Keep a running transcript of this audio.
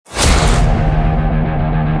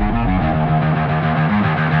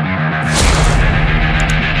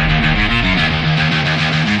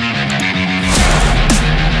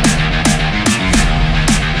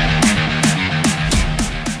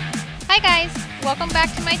welcome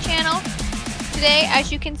back to my channel. Today,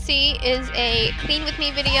 as you can see, is a clean with me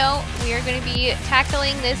video. We are going to be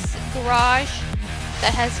tackling this garage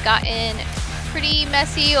that has gotten pretty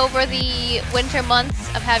messy over the winter months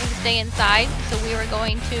of having to stay inside. So we were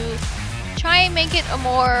going to try and make it a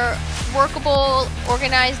more workable,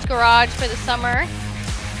 organized garage for the summer.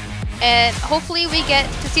 And hopefully we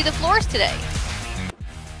get to see the floors today.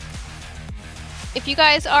 If you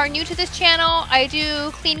guys are new to this channel, I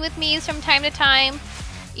do clean with me's from time to time,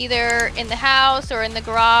 either in the house or in the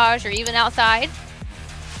garage or even outside.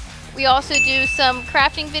 We also do some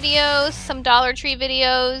crafting videos, some Dollar Tree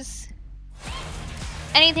videos,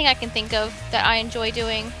 anything I can think of that I enjoy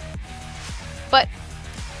doing. But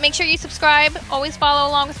make sure you subscribe, always follow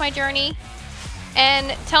along with my journey, and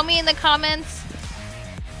tell me in the comments,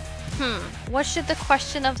 what should the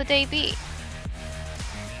question of the day be?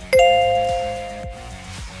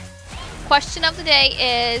 Question of the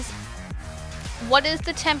day is, what is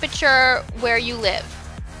the temperature where you live?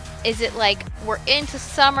 Is it like we're into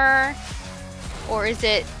summer, or is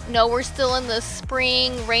it no, we're still in the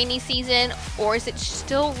spring rainy season, or is it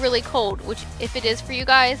still really cold? Which, if it is for you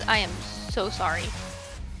guys, I am so sorry.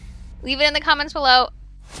 Leave it in the comments below.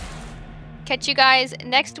 Catch you guys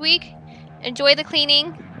next week. Enjoy the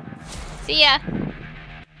cleaning. See ya.